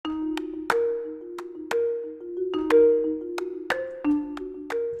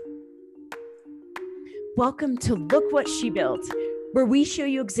Welcome to Look What She Built, where we show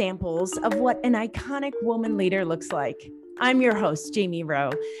you examples of what an iconic woman leader looks like. I'm your host, Jamie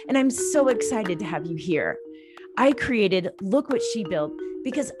Rowe, and I'm so excited to have you here. I created Look What She Built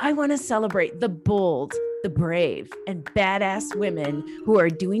because I want to celebrate the bold, the brave, and badass women who are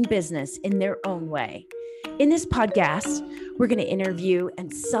doing business in their own way. In this podcast, we're going to interview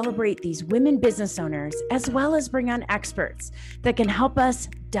and celebrate these women business owners, as well as bring on experts that can help us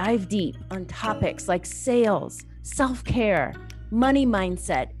dive deep on topics like sales, self-care, money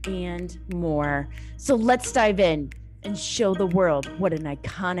mindset, and more. So let's dive in and show the world what an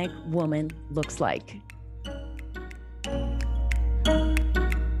iconic woman looks like.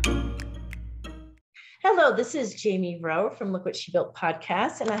 Hello, this is Jamie Rowe from Look What She Built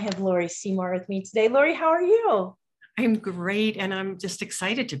podcast, and I have Lori Seymour with me today. Lori, how are you? I'm great, and I'm just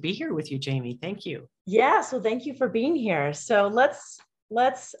excited to be here with you, Jamie. Thank you. Yeah, so thank you for being here. So let's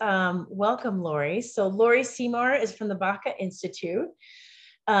welcome Lori. So Lori Seymour is from the Baca Institute.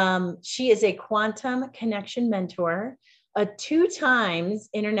 She is a quantum connection mentor, a 2 times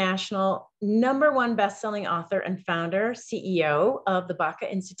international #1 best-selling author and founder, CEO of the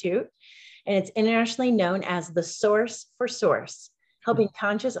Baca Institute. And it's internationally known as the Source for Source, helping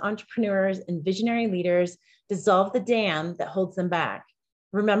conscious entrepreneurs and visionary leaders dissolve the dam that holds them back,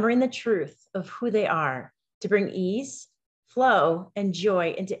 remembering the truth of who they are to bring ease, flow, and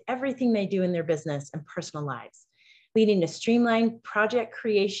joy into everything they do in their business and personal lives, leading to streamlined project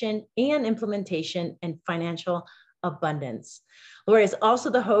creation and implementation and financial abundance. Lori is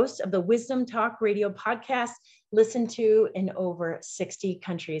also the host of the Wisdom Talk radio podcast, listened to in over 60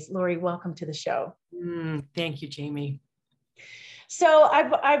 countries. Lori, welcome to the show. Thank you, Jamie. So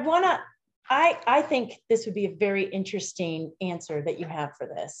I think this would be a very interesting answer that you have for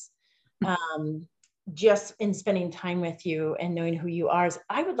this. Just in spending time with you and knowing who you are,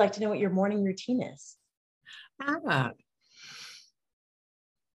 I would like to know what your morning routine is.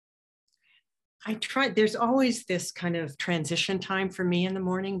 There's always this kind of transition time for me in the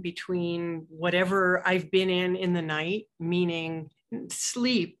morning between whatever I've been in the night, meaning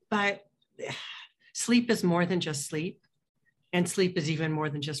sleep, but sleep is more than just sleep. And sleep is even more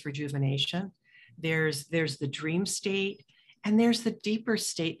than just rejuvenation. There's the dream state, and there's the deeper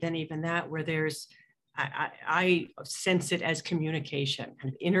state than even that, where I sense it as communication,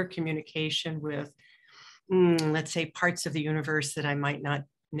 kind of inner communication with, let's say, parts of the universe that I might not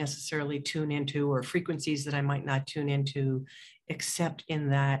necessarily tune into, or frequencies that I might not tune into, except in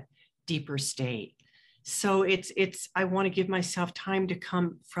that deeper state. So I want to give myself time to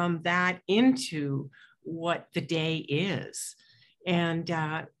come from that into what the day is. And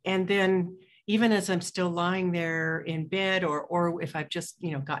then even as I'm still lying there in bed, or if I've just,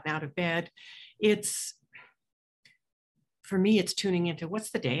 gotten out of bed, for me, it's tuning into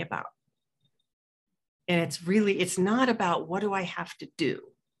what's the day about. And it's not about what do I have to do.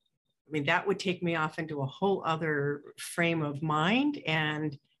 I mean, that would take me off into a whole other frame of mind,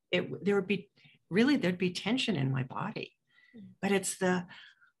 and there'd be tension in my body. But it's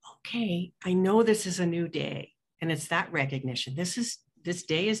okay, I know this is a new day, and it's that recognition. This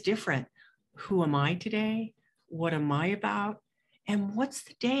day is different. Who am I today? What am I about? And what's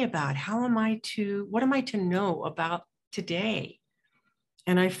the day about? What am I to know about today?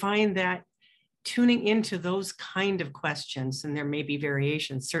 And I find that tuning into those kind of questions, and there may be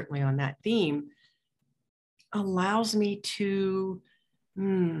variations certainly on that theme, allows me to,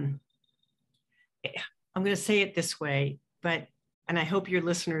 I'm going to say it this way, and I hope your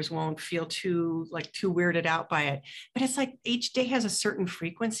listeners won't feel too weirded out by it, but it's like each day has a certain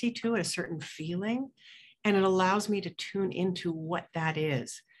frequency to it, a certain feeling, and it allows me to tune into what that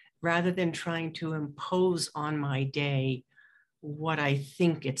is, rather than trying to impose on my day what I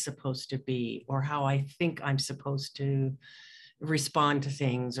think it's supposed to be, or how I think I'm supposed to respond to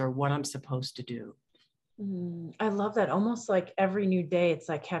things, or what I'm supposed to do. I love that. Almost like every new day, it's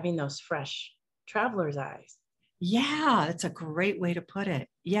like having those fresh traveler's eyes. Yeah, that's a great way to put it.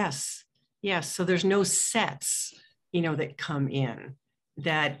 Yes. So there's no sets, that come in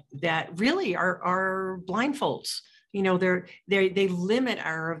that really are blindfolds. They limit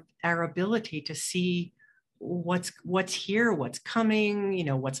our ability to see what's here, what's coming,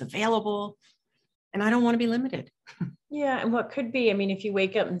 what's available. And I don't want to be limited. Yeah. And what could be, if you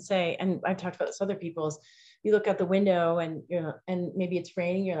wake up and say, and I've talked about this with other people's, you look out the window and and maybe it's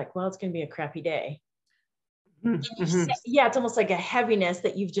raining, you're like, well, it's going to be a crappy day. Mm-hmm. Yeah. It's almost like a heaviness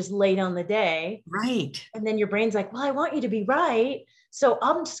that you've just laid on the day. Right. And then your brain's like, well, I want you to be right. So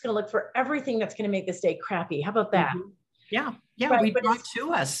I'm just going to look for everything that's going to make this day crappy. How about that? Mm-hmm. Yeah. Right, we brought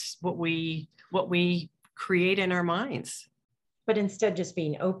to us what we create in our minds. But instead just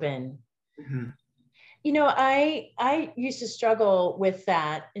being open. Mm-hmm. You know, I used to struggle with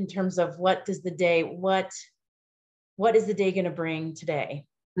that in terms of what is the day going to bring today?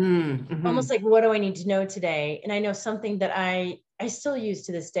 Mm-hmm. Almost like, what do I need to know today? And I know something that I still use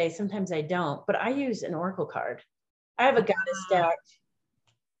to this day. Sometimes I don't, but I use an oracle card. I have a goddess deck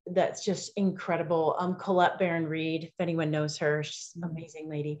that's just incredible. Colette Baron Reed, if anyone knows her, she's an amazing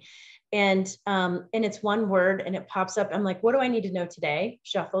lady. And it's one word and it pops up. I'm like, what do I need to know today?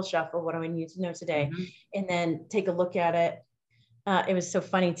 Shuffle, shuffle. What do I need to know today? Mm-hmm. And then take a look at it. It was so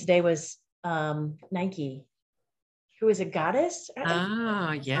funny. Today was Nike, who is a goddess. Ah,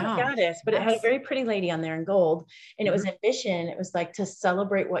 Not a yeah. goddess, but it had a Yes. very pretty lady on there in gold. And it was Mhm. ambition. It was like to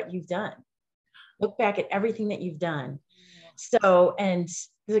celebrate what you've done. Look back at everything that you've done. So, and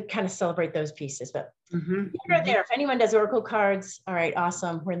to kind of celebrate those pieces. But Mhm. here or Mhm. there, if anyone does oracle cards, all right,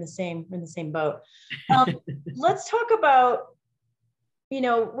 awesome. We're in the same boat. Let's talk about,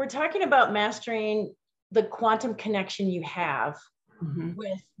 we're talking about mastering the quantum connection you have Mhm.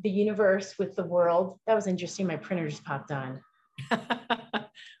 with the universe, with the world. That was interesting. My printer just popped on.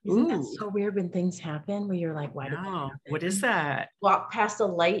 Isn't that Ooh, so weird when things happen where you're like, why did that no. What is happen? that? Walk past a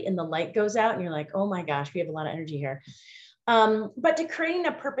light and the light goes out and you're like, oh my gosh, we have a lot of energy here. But to creating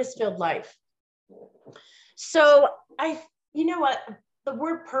a purpose-filled life. So you know what? The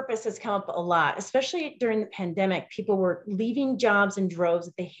word purpose has come up a lot, especially during the pandemic. People were leaving jobs in droves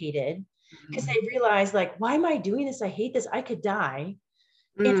that they hated because they realized, like, why am I doing this? I hate this. I could die.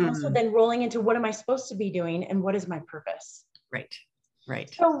 And also Mm. then rolling into what am I supposed to be doing and what is my purpose? Right.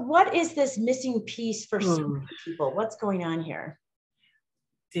 Right. So, what is this missing piece for so Ooh. many people? What's going on here?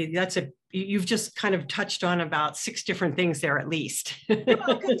 See, you've just kind of touched on about 6 different things there at least. You're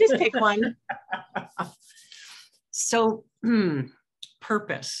welcome. Just pick one. So,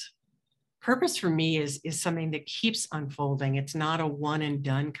 purpose. Purpose for me is something that keeps unfolding. It's not a one and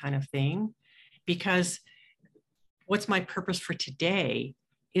done kind of thing, because what's my purpose for today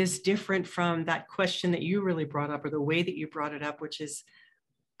is different from that question that you really brought up, or the way that you brought it up, which is,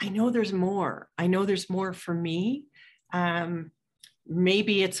 I know there's more. I know there's more for me.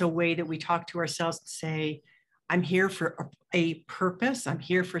 Maybe it's a way that we talk to ourselves and say, I'm here for a purpose. I'm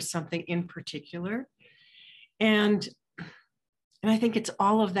here for something in particular. And I think it's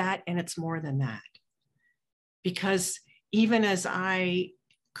all of that, and it's more than that. Because even as I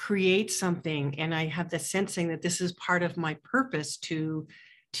create something and I have the sensing that this is part of my purpose to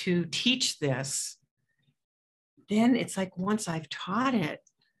teach this, then it's like, once I've taught it,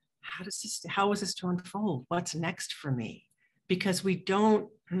 how is this to unfold? What's next for me? Because we don't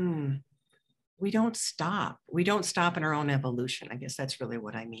stop. We don't stop in our own evolution. I guess that's really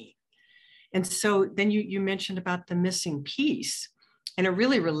what I mean. And so then you mentioned about the missing piece, and it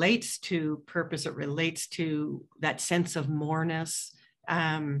really relates to purpose. It relates to that sense of moreness,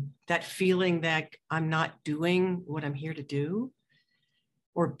 that feeling that I'm not doing what I'm here to do,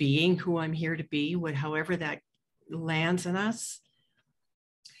 or being who I'm here to be, however that lands in us.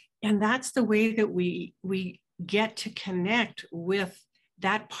 And that's the way that we get to connect with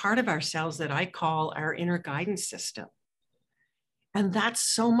that part of ourselves that I call our inner guidance system. And that's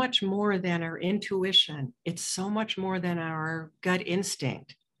so much more than our intuition. It's so much more than our gut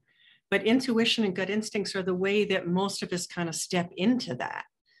instinct. But intuition and gut instincts are the way that most of us kind of step into that.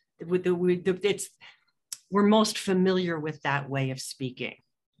 We're most familiar with that way of speaking.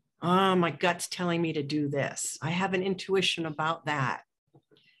 Oh, my gut's telling me to do this. I have an intuition about that.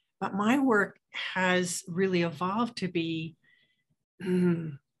 But my work has really evolved to be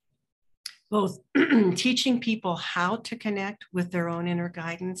both teaching people how to connect with their own inner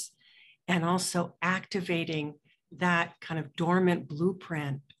guidance, and also activating that kind of dormant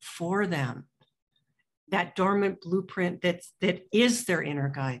blueprint for them. That dormant blueprint that is their inner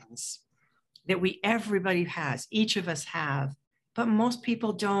guidance, that everybody has, each of us have, but most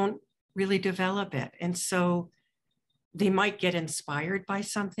people don't really develop it. And so they might get inspired by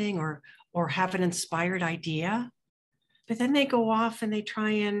something, or have an inspired idea, but then they go off and they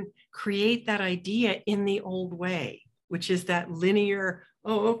try and create that idea in the old way, which is that linear,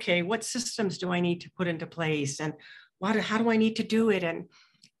 oh, okay, what systems do I need to put into place? And how do I need to do it? And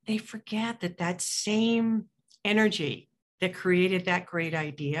they forget that same energy that created that great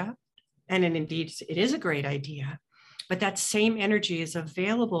idea, and indeed it is a great idea, but that same energy is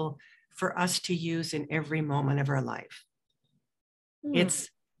available for us to use in every moment of our life. It's,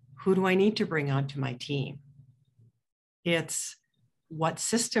 who do I need to bring onto my team? It's, what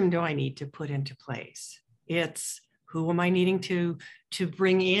system do I need to put into place? It's, who am I needing to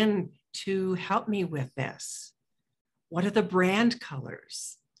bring in to help me with this? What are the brand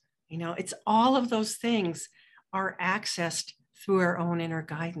colors? It's all of those things are accessed through our own inner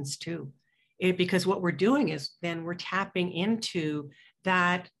guidance too. because what we're doing is then we're tapping into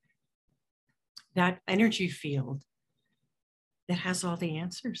that energy field that has all the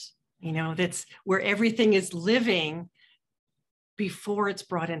answers, that's where everything is living before it's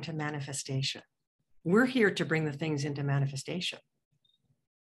brought into manifestation. We're here to bring the things into manifestation.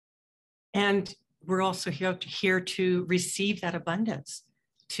 And we're also here to receive that abundance,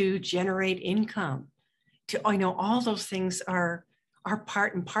 to generate income, all those things are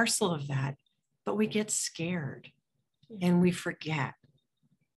part and parcel of that, but we get scared and we forget.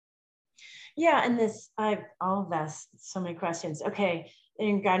 Yeah, and all of this, so many questions. Okay,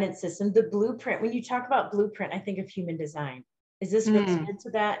 in guidance system, the blueprint, when you talk about blueprint, I think of human design. Is this related to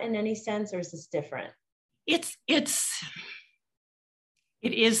that in any sense, or is this different? It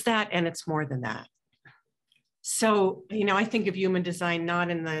is that, and it's more than that. So, I think of human design not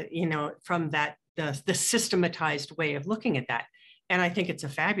in the, from that, the systematized way of looking at that. And I think it's a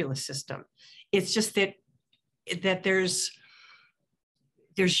fabulous system. It's just that there's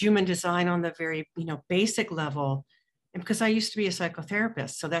human design on the very, basic level. And because I used to be a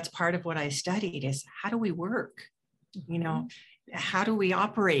psychotherapist, so that's part of what I studied is how do we work? How do we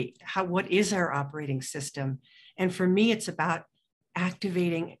operate? What is our operating system? And for me, it's about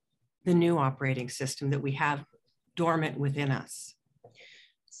activating the new operating system that we have dormant within us.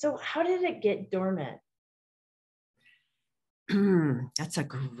 So how did it get dormant? That's a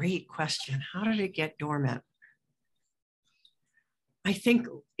great question. How did it get dormant? I think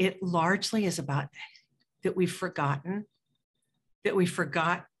it largely is about that we forgot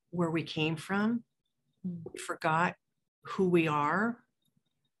where we came from. We forgot who we are.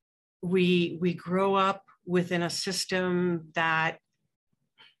 We grow up within a system that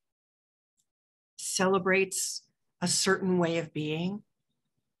celebrates a certain way of being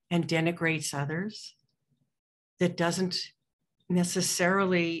and denigrates others, that doesn't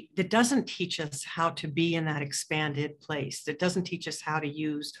teach us how to be in that expanded place, that doesn't teach us how to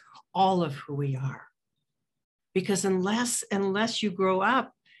use all of who we are. Because unless you grow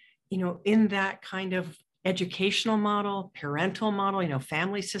up, in that kind of educational model, parental model,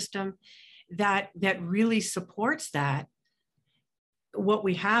 family system, that really supports that, what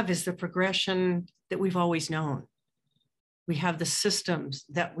we have is the progression that we've always known. We have the systems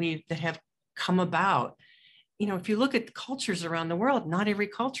that have come about. If you look at the cultures around the world, not every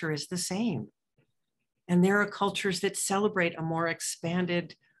culture is the same. And there are cultures that celebrate a more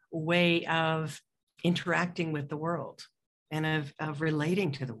expanded way of interacting with the world and of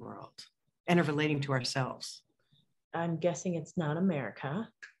relating to the world and of relating to ourselves. I'm guessing it's not America.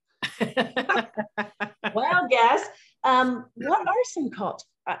 Wild guess. What are some cultures?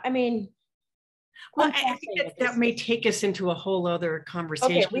 I mean, well, I think that may take us into a whole other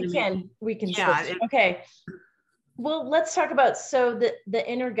conversation. Okay, we can switch. Okay. Well, let's talk about, so the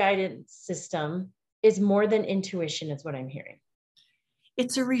inner guidance system is more than intuition, is what I'm hearing.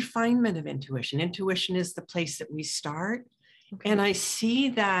 It's a refinement of intuition. Intuition is the place that we start. Okay. And I see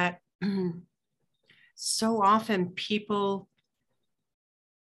that so often people's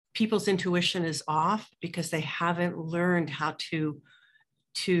intuition is off because they haven't learned how to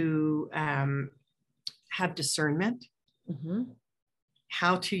have discernment,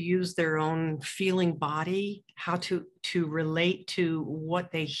 how to use their own feeling body, how to relate to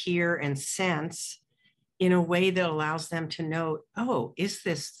what they hear and sense in a way that allows them to know, oh, is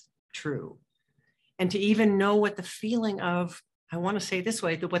this true? And to even know what the feeling of, I want to say it this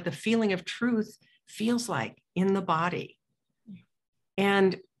way, what the feeling of truth feels like in the body.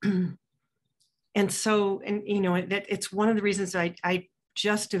 And so that it's one of the reasons I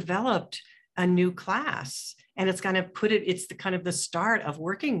just developed a new class, and it's it's the kind of the start of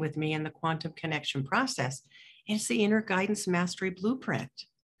working with me in the quantum connection process. It's the Inner Guidance Mastery Blueprint.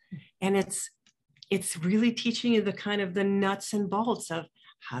 And it's really teaching you the kind of the nuts and bolts of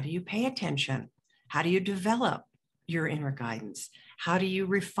how do you pay attention? How do you develop your inner guidance? How do you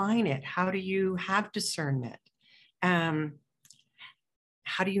refine it? How do you have discernment? How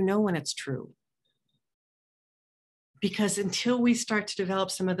do you know when it's true? Because until we start to develop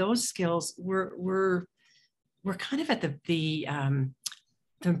some of those skills, we're kind of at the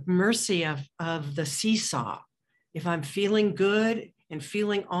mercy of the seesaw. If I'm feeling good and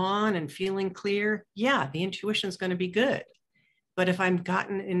feeling on and feeling clear, yeah, the intuition is going to be good. But if I'm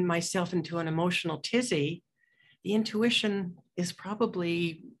gotten myself into an emotional tizzy, the intuition is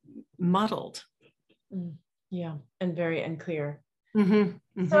probably muddled. Yeah, and very unclear.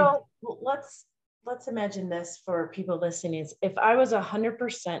 Mm-hmm. So let's imagine this for people listening. If I was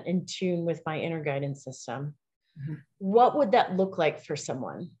 100% in tune with my inner guidance system, what would that look like for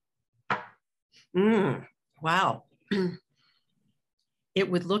someone? Wow. it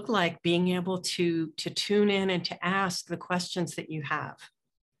would look like being able to tune in and to ask the questions that you have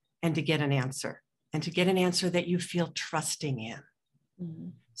and to get an answer, and to get an answer that you feel trusting in. Mm-hmm.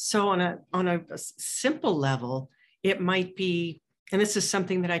 So on a simple level, it might be, and this is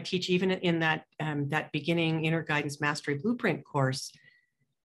something that I teach even in that beginning Inner Guidance Mastery Blueprint course.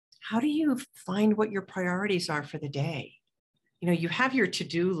 How do you find what your priorities are for the day? You know, you have your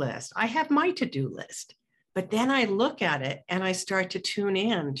to-do list. I have my to-do list, but then I look at it and I start to tune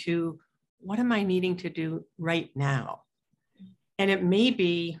in to what am I needing to do right now? And it may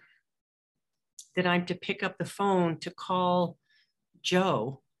be that I'm to pick up the phone to call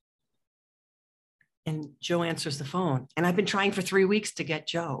Joe, and Joe answers the phone. And I've been trying for 3 weeks to get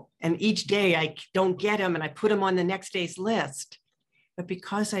Joe. And each day I don't get him, and I put him on the next day's list. But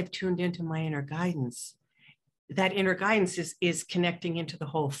because I've tuned into my inner guidance, that inner guidance is connecting into the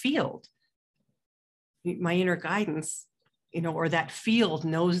whole field. My inner guidance, you know, or that field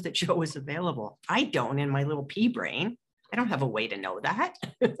knows that Joe is available. I don't in my little pea brain. I don't have a way to know that.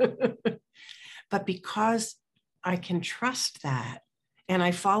 But because I can trust that and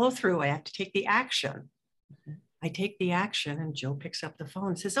I follow through, I have to take the action. I take the action, and Joe picks up the phone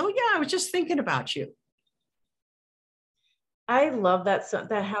and says, "Oh yeah, I was just thinking about you." I love that. So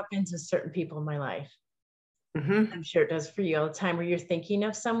that happens with certain people in my life. Mm-hmm. I'm sure it does for you all the time, where you're thinking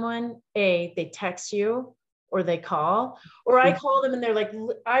of someone, they text you or they call, or I call them and they're like,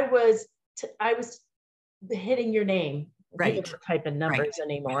 I was hitting your name. Right. People don't type in numbers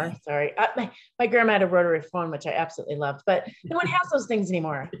anymore. Sorry. My grandma had a rotary phone, which I absolutely loved, but no one has those things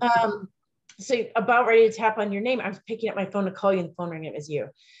anymore. So about ready to tap on your name, I was picking up my phone to call you, and the phone rang, it was you.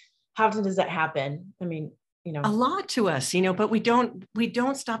 How often does that happen? I mean, you know, a lot to us, you know, but we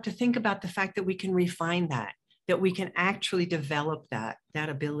don't stop to think about the fact that we can refine that we can actually develop that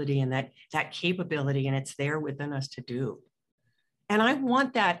ability and that capability, and it's there within us to do. And I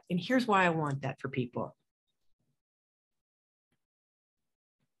want that. And here's why I want that for people.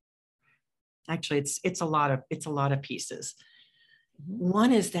 Actually, it's a lot of pieces.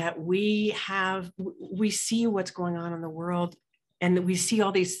 One is that we see what's going on in the world, and we see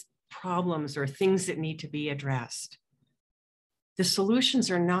all these problems or things that need to be addressed. The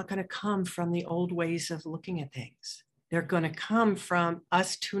solutions are not going to come from the old ways of looking at things. They're going to come from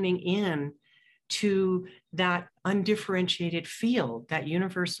us tuning in to that undifferentiated field, that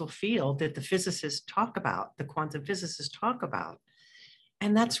universal field that the physicists talk about, the quantum physicists talk about.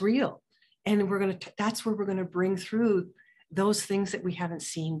 And that's real. And that's where we're going to bring through those things that we haven't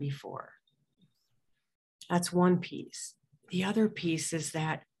seen before. That's one piece. The other piece is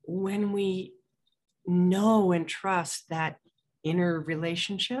that when we know and trust that inner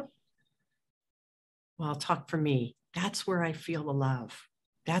relationship, well, I'll talk for me, that's where I feel the love.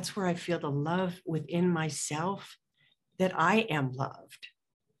 That's where I feel the love within myself, that I am loved.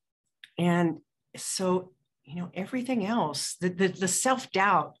 And so, you know, everything else, the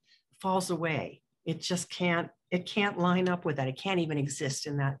self-doubt falls away. It can't line up with that. It can't even exist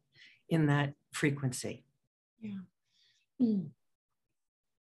in that frequency. Yeah.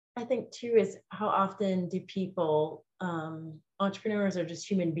 I think too is how often do people, entrepreneurs are just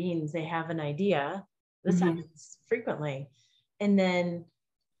human beings, they have an idea. This happens frequently. And then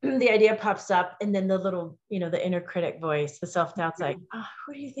the idea pops up, and then the little, you know, the inner critic voice, the self-doubt's like, oh,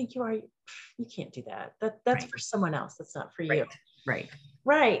 who do you think you are? You can't do that. That's for someone else. That's not for you.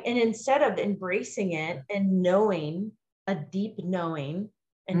 Right. And instead of embracing it and knowing, a deep knowing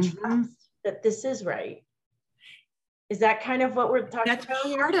and trust that this is right. Is that kind of what we're talking about?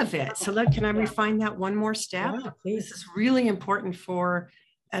 That's part of it. So can I refine that one more step? Yeah, please. This is really important for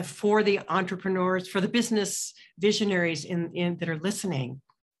the entrepreneurs, for the business visionaries that are listening.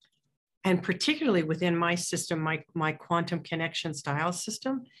 And particularly within my system, my quantum connection style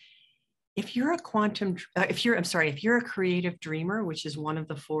system. If you're a creative dreamer, which is one of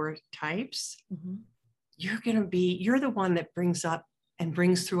the 4 types, you're the one that brings up and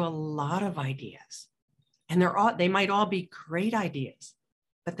brings through a lot of ideas. And they might all be great ideas,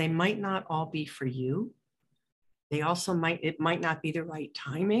 but they might not all be for you. They also it might not be the right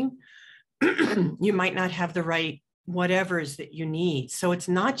timing. You might not have the right whatever's that you need. So it's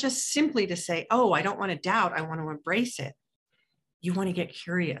not just simply to say, oh, I don't want to doubt, I want to embrace it. You want to get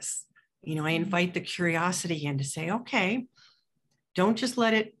curious. You know, I invite the curiosity in to say, okay, don't just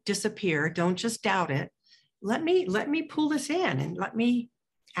let it disappear. Don't just doubt it. Let me pull this in and let me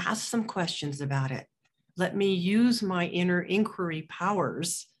ask some questions about it. Let me use my inner inquiry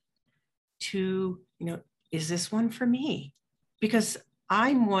powers to, you know, is this one for me? Because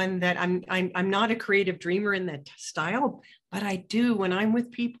I'm one that I'm not a creative dreamer in that style, but I do, when I'm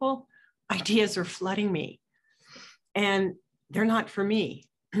with people, ideas are flooding me. And they're not for me.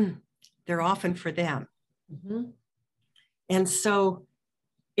 They're often for them. Mm-hmm. And so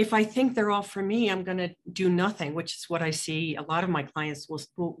if I think they're all for me, I'm going to do nothing, which is what I see. A lot of my clients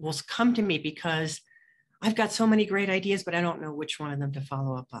will come to me because I've got so many great ideas, but I don't know which one of them to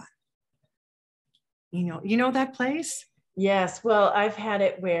follow up on. You know that place? Yes. Well, I've had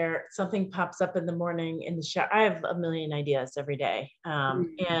it where something pops up in the morning in the shower. I have a million ideas every day.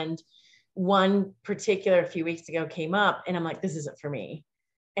 And one particular a few weeks ago came up and I'm like, this isn't for me.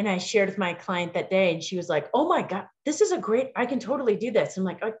 And I shared with my client that day and she was like, oh my God, this is I can totally do this. I'm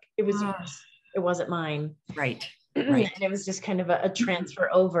like, oh, it was yours. It wasn't mine. Right. And it was just kind of a transfer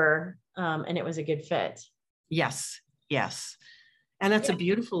over and it was a good fit. Yes. Yes. And that's a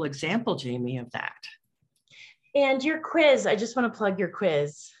beautiful example, Jamie, of that. And your quiz, I just want to plug your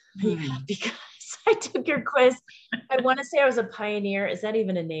quiz because I took your quiz. I want to say I was a pioneer. Is that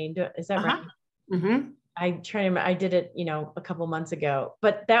even a name? Is that right? Mm-hmm. I'm trying to remember. I did it, a couple months ago,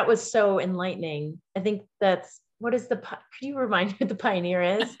 but that was so enlightening. I think could you remind me what the pioneer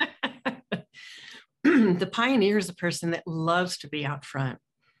is? The pioneer is a person that loves to be out front.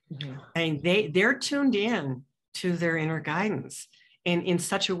 Mm-hmm. And they're tuned in to their inner guidance and in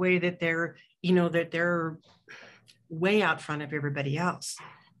such a way that they're way out front of everybody else.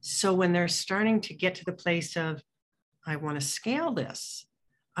 So when they're starting to get to the place of, I want to scale this,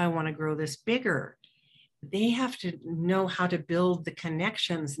 I want to grow this bigger, they have to know how to build the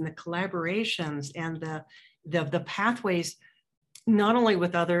connections and the collaborations and the pathways, not only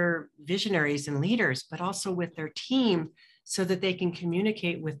with other visionaries and leaders, but also with their team, so that they can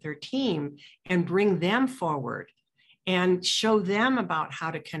communicate with their team and bring them forward and show them about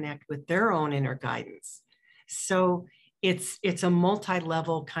how to connect with their own inner guidance. So it's a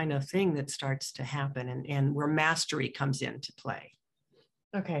multi-level kind of thing that starts to happen and where mastery comes into play.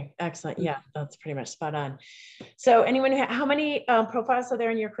 Okay, excellent. Yeah, that's pretty much spot on. So how many profiles are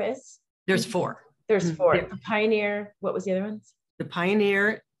there in your quiz? There's 4. There's 4. Yeah. The pioneer, what was the other ones? The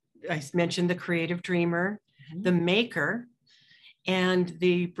pioneer, I mentioned the creative dreamer, the maker, and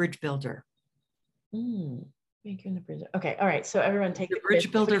the bridge builder. Maker and the bridge. Okay, all right. So everyone take the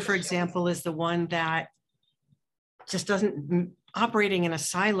bridge builder, for example, is the one that just operating in a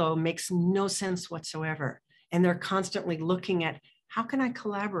silo makes no sense whatsoever. And they're constantly looking at, how can I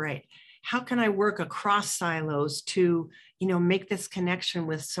collaborate? How can I work across silos to, make this connection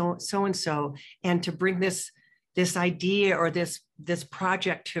with so-and-so and to bring this idea or this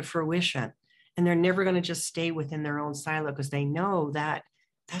project to fruition? And they're never going to just stay within their own silo because they know that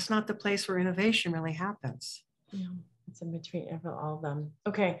that's not the place where innovation really happens. Yeah, it's in between all of them.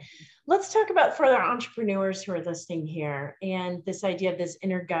 Okay, let's talk about for our entrepreneurs who are listening here and this idea of this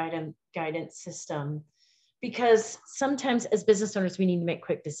inner guidance system, because sometimes as business owners, we need to make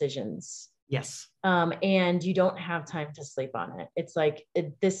quick decisions. Yes. And you don't have time to sleep on it. It's like,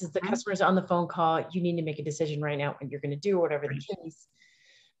 this is the customer's on the phone call. You need to make a decision right now what you're going to do, whatever the case.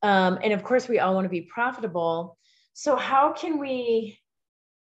 And of course, we all want to be profitable. So how can we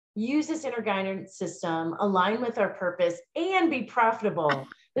use this inner guidance system, align with our purpose, and be profitable?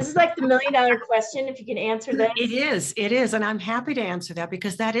 This is like the $1 million question. If you can answer that. It is. And I'm happy to answer that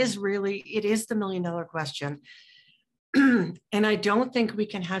because it is the $1 million question. And I don't think we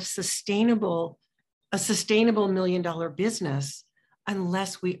can have a sustainable $1 million business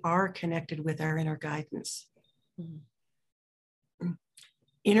unless we are connected with our inner guidance. Mm-hmm.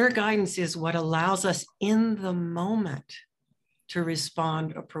 Inner guidance is what allows us in the moment to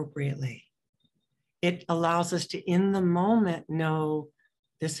respond appropriately. It allows us to, in the moment, know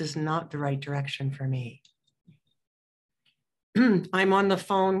this is not the right direction for me. I'm on the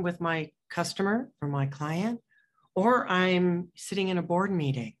phone with my customer or my client, or I'm sitting in a board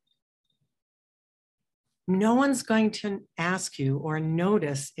meeting. No one's going to ask you or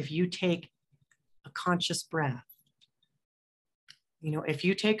notice if you take a conscious breath. If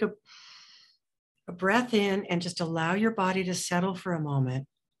you take a breath in and just allow your body to settle for a moment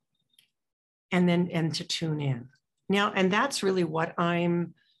and to tune in. Now, and that's really what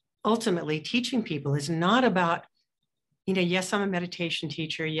I'm ultimately teaching people, is not about, yes, I'm a meditation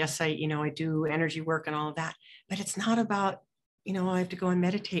teacher. Yes, I do energy work and all of that, but it's not about, I have to go and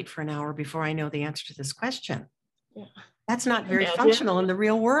meditate for an hour before I know the answer to this question. Yeah. That's not very functional in the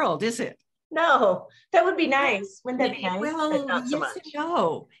real world, is it? No, that would be nice. Wouldn't that be nice? Well, not so much.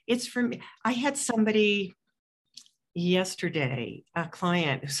 No, it's for me. I had somebody yesterday, a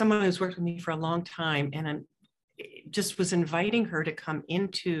client, someone who's worked with me for a long time, and I just was inviting her to come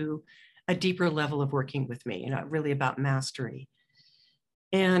into a deeper level of working with me, really about mastery.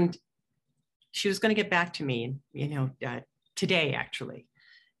 And she was going to get back to me, today actually.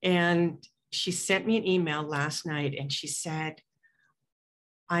 And she sent me an email last night and she said,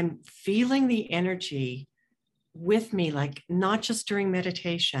 I'm feeling the energy with me, like not just during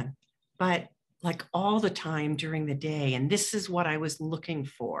meditation, but like all the time during the day. And this is what I was looking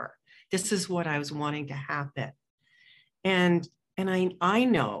for. This is what I was wanting to happen. And I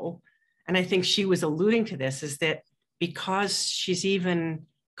know, and I think she was alluding to this, is that because she's even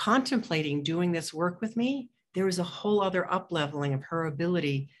contemplating doing this work with me, there was a whole other up-leveling of her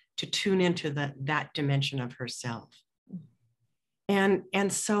ability to tune into that dimension of herself. And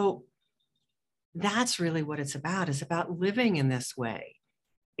so that's really what it's about. It's about living in this way.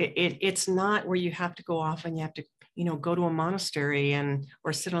 It's not where you have to go off and you have to, go to a monastery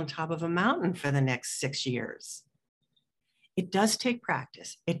or sit on top of a mountain for the next 6 years. It does take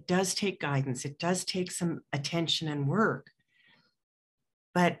practice. It does take guidance. It does take some attention and work.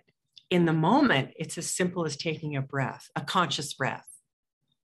 But in the moment, it's as simple as taking a breath, a conscious breath,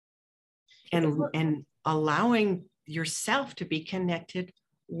 and allowing yourself to be connected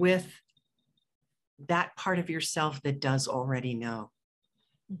with that part of yourself that does already know.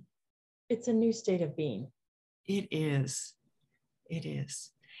 It's a new state of being. It is. It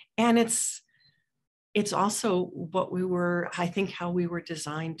is. And it's also what I think how we were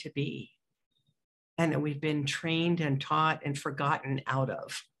designed to be, and that we've been trained and taught and forgotten out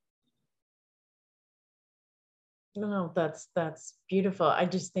of. No, that's beautiful. I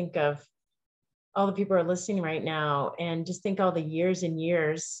just think of all the people who are listening right now, and just think all the years and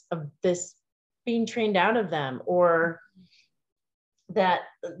years of this being trained out of them, or that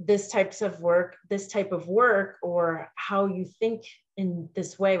this type of work, or how you think in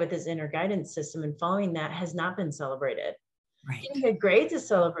this way with this inner guidance system and following that has not been celebrated. Right. Getting good grades is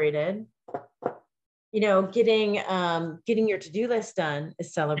celebrated. Getting your to-do list done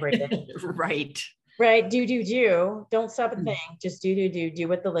is celebrated. Right. Right. Do. Don't stop and think. Just do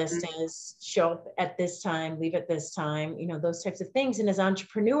what the list is. Show up at this time, leave at this time, those types of things. And as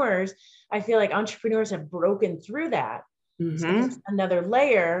entrepreneurs, I feel like entrepreneurs have broken through that. Mm-hmm. So there's another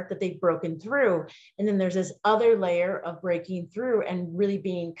layer that they've broken through. And then there's this other layer of breaking through and really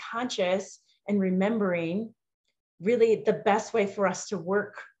being conscious and remembering really the best way for us to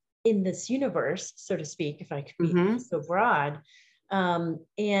work in this universe, so to speak, if I could be so broad. But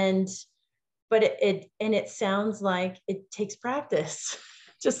it sounds like it takes practice,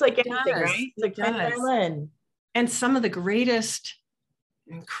 just like anything, right? It's like playing violin. And some of the greatest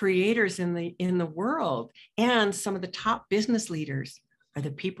creators in the world and some of the top business leaders are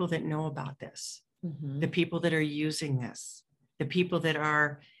the people that know about this, the people that are using this, the people that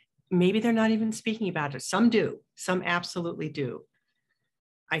are, maybe they're not even speaking about it. Some do, some absolutely do.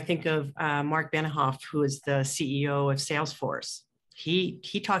 I think of Mark Benioff, who is the CEO of Salesforce.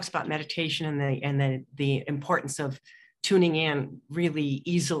 He talks about meditation and the importance of tuning in really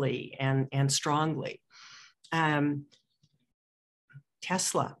easily and strongly.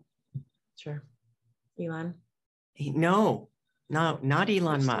 Tesla. Sure. Elon. No, not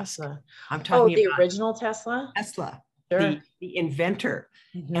Elon Musk. Tesla? I'm talking about the original Tesla. Tesla, sure. the inventor.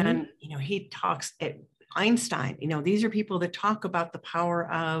 And he talks at Einstein. These are people that talk about the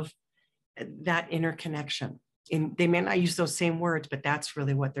power of that interconnection. And they may not use those same words, but that's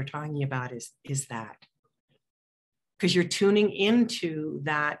really what they're talking about is that. Because you're tuning into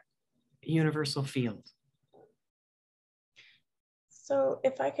that universal field. So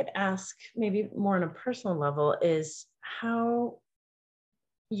if I could ask maybe more on a personal level, is how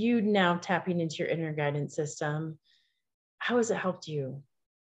you now tapping into your inner guidance system, how has it helped you?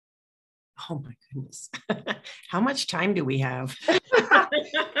 Oh my goodness. How much time do we have?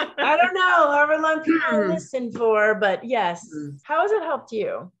 I don't know, however long people listen for, but yes. How has it helped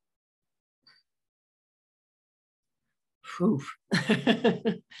you?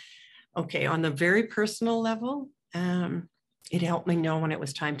 Okay, on the very personal level, it helped me know when it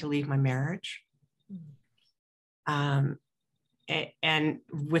was time to leave my marriage. And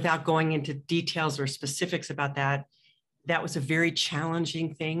without going into details or specifics about that, that was a very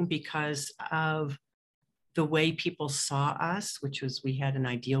challenging thing because of the way people saw us, which was we had an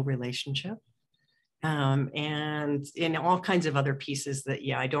ideal relationship. And in all kinds of other pieces that,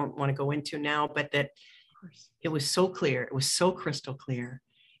 I don't want to go into now, but that it was so clear, it was so crystal clear.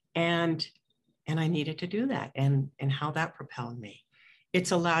 And I needed to do that, and how that propelled me.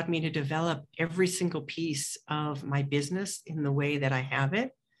 It's allowed me to develop every single piece of my business in the way that I have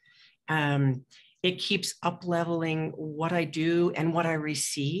it. It keeps up-leveling what I do and what I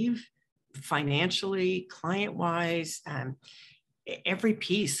receive financially, client-wise. Every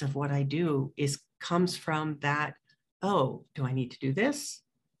piece of what I do comes from that, oh, do I need to do this?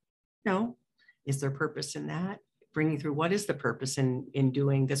 No. Is there purpose in that? bringing through what is the purpose in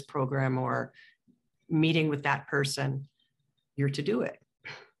doing this program or meeting with that person, you're to do it.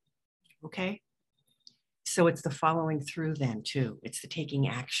 Okay. So it's the following through then too. It's the taking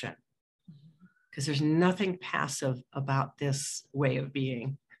action, because there's nothing passive about this way of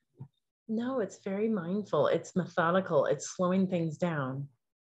being. No, it's very mindful. It's methodical. It's slowing things down.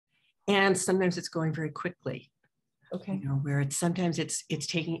 And sometimes it's going very quickly. Okay. You know, where it's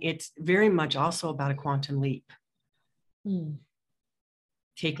very much also about a quantum leap.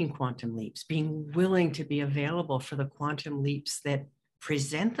 Taking quantum leaps, being willing to be available for the quantum leaps that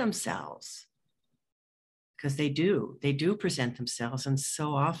present themselves. Because they do present themselves. And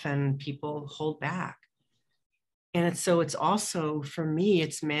so often people hold back. And it's also, for me,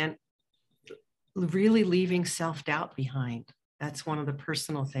 it's meant really leaving self-doubt behind. That's one of the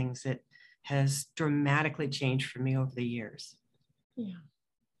personal things that has dramatically changed for me over the years. Yeah.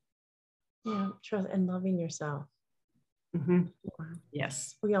 Yeah. Trust and loving yourself. Mm-hmm.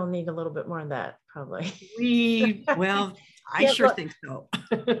 Yes. We all need a little bit more of that, probably. I sure think so.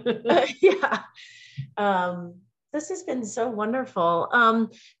 Yeah. This has been so wonderful.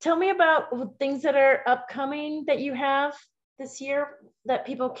 Tell me about things that are upcoming that you have this year that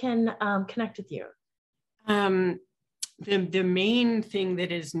people can connect with you. The main thing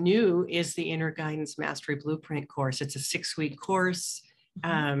that is new is the Inner Guidance Mastery Blueprint course. It's a 6-week course.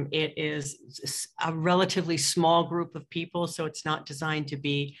 It is a relatively small group of people, so it's not designed to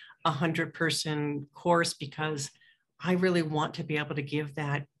be a 100-person course, because I really want to be able to give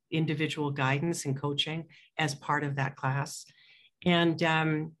that individual guidance and coaching as part of that class. And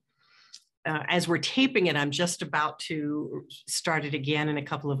as we're taping it, I'm just about to start it again in a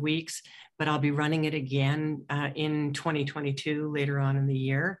couple of weeks, but I'll be running it again in 2022 later on in the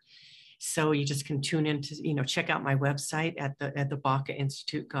year. So you just can tune in to, check out my website at the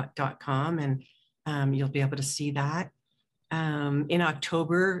BacaInstitute.com, and you'll be able to see that. In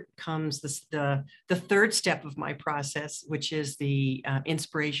October comes the third step of my process, which is the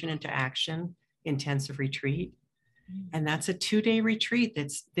Inspiration into Action intensive retreat. And that's a 2-day retreat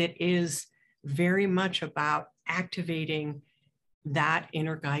that is very much about activating that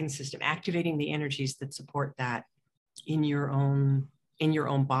inner guidance system, activating the energies that support that in your own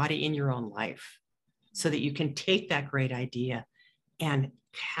body, in your own life, so that you can take that great idea and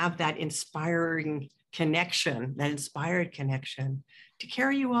have that inspired connection to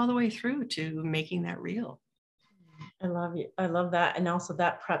carry you all the way through to making that real. I love you. I love that. And also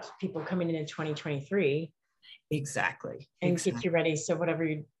that preps people coming in 2023. Exactly. And get you ready. So whatever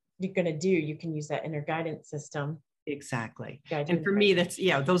you're going to do, you can use that inner guidance system. Exactly. And for me,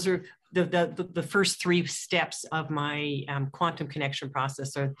 those are the first 3 steps of my quantum connection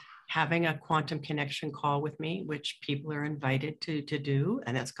process are having a quantum connection call with me, which people are invited to do,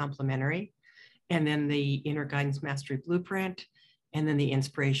 and that's complimentary. And then the Inner Guidance Mastery Blueprint, and then the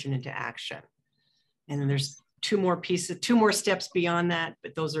Inspiration into Action. And then there's 2 more steps beyond that,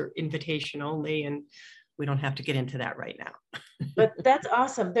 but those are invitation only, and we don't have to get into that right now. But that's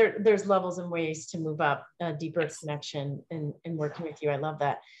awesome. There's levels and ways to move up a deeper connection and working with you. I love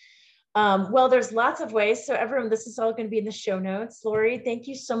that. Well, there's lots of ways. So everyone, this is all going to be in the show notes. Lori, thank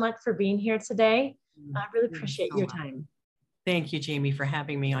you so much for being here today. I really appreciate your time. Thank you, Jamie, for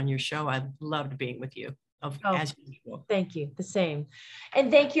having me on your show. I loved being with you, as usual. Thank you. The same.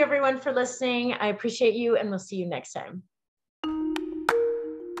 And thank you, everyone, for listening. I appreciate you, and we'll see you next time.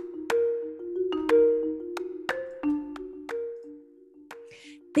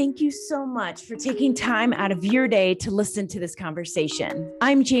 Thank you so much for taking time out of your day to listen to this conversation.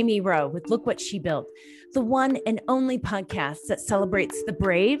 I'm Jamie Rowe with Look What She Built, the one and only podcast that celebrates the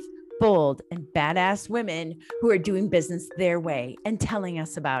brave, bold, and badass women who are doing business their way and telling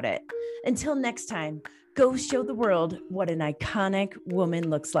us about it. Until next time, go show the world what an iconic woman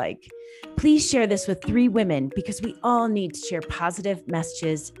looks like. Please share this with 3 women, because we all need to share positive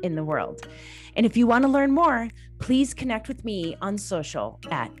messages in the world. And if you want to learn more, please connect with me on social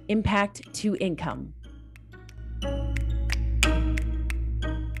at Impact to Income.